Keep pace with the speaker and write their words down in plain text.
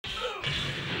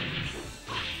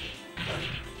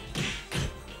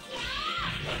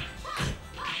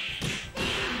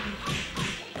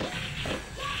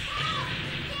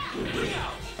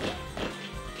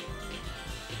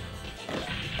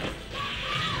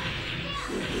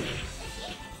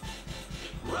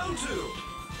Round two.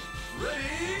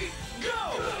 Ready,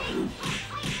 go!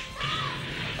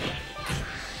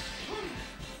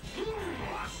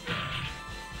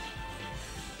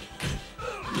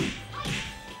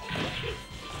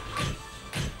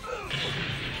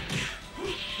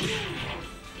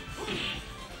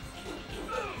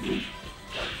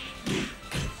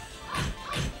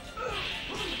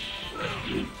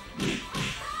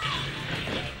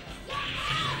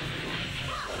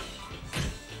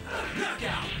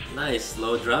 Nice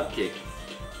low drop kick.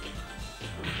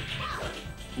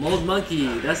 Mold Monkey,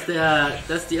 that's the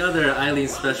other Eileen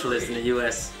specialist in the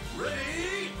US.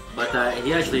 But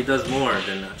he actually does more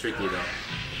than Tricky though.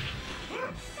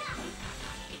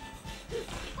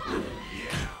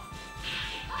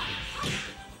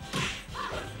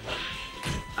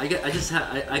 I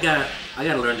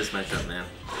gotta learn this matchup, man.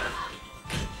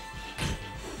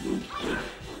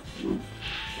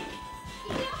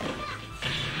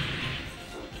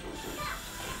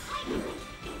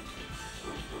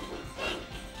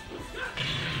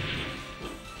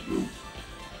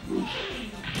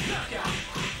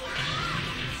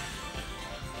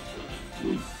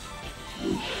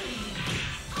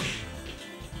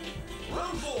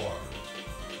 Round four.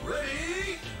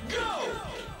 Ready, go!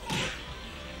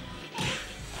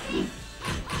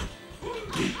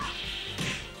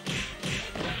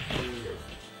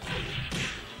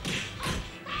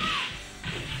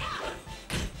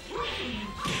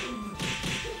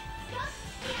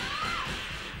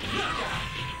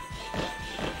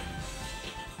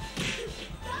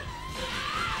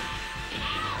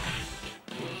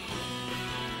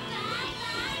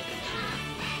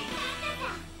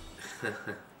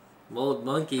 Mold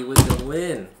Monkey with the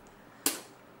win.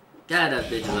 God, that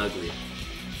bitch is ugly.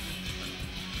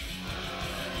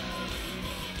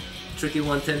 Tricky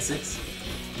 110-6.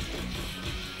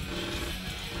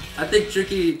 I think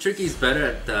Tricky's better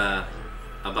at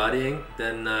bodying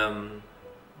than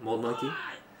Mold Monkey.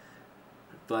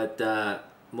 But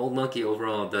Mold Monkey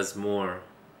overall does more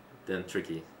than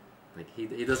Tricky. Like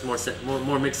he does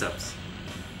more mix-ups.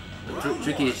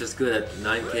 Tricky is just good at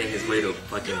 9K his way to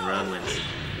fucking round wins.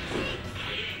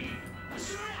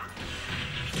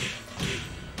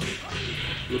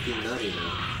 Looking nutty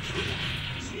now.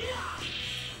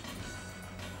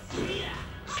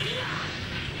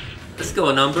 Let's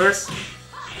go, numbers.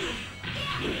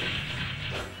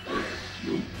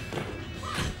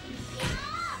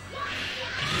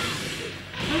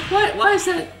 What? Why is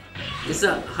that? It's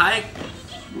a high.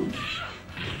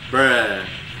 Bruh.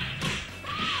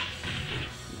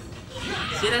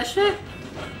 See that shit?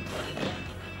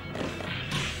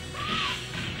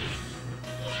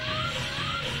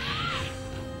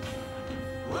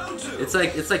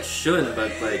 It's like Shun,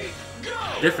 but like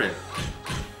different.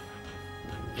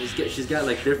 She's got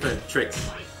like different tricks.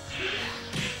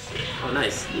 Oh,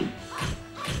 nice.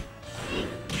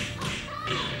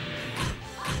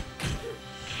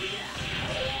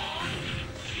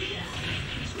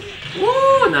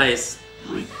 Woo, nice.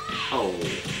 Oh.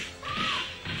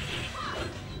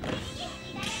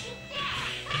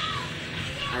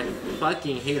 I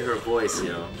fucking hate her voice,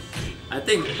 yo. I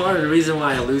think part of the reason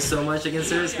why I lose so much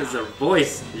against her is because her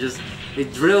voice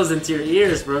it drills into your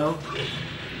ears, bro.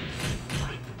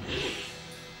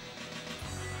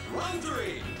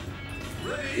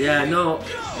 Yeah, no.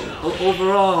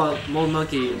 Overall, Mold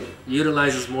Monkey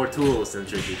utilizes more tools than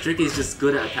Tricky. Tricky's just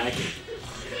good at attacking.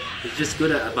 He's just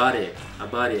good at bodying.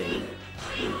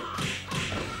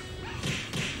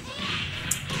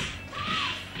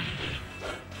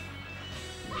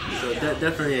 So that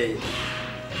definitely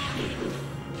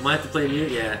might have to play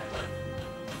mute, yeah.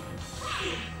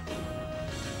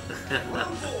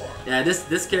 Yeah,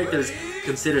 this character is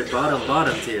considered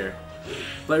bottom tier.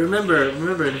 But remember in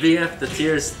VF the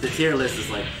tier list is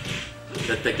like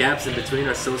the gaps in between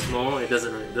are so small it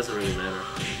doesn't really matter.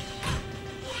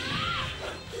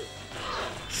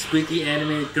 Squeaky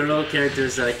animated girl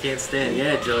characters that I can't stand.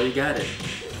 Yeah, Joe, you got it.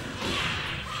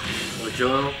 Or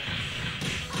Joe.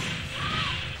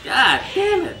 God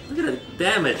damn it! Look at the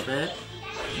damage, man.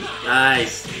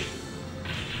 Nice.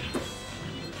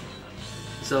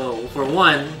 So for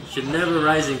one, should never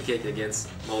rising kick against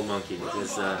Mold Monkey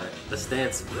because the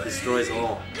stance destroys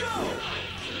all.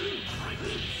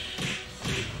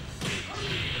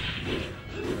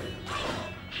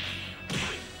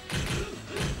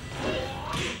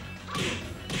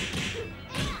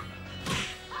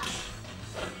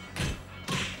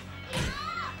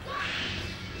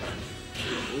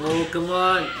 Oh, come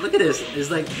on. Look at this. It's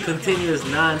like continuous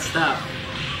non-stop.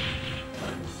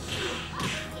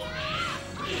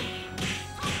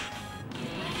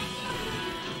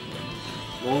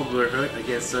 Mold were hurt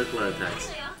against circular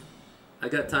attacks. I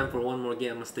got time for one more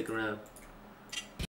game. I'm gonna stick around.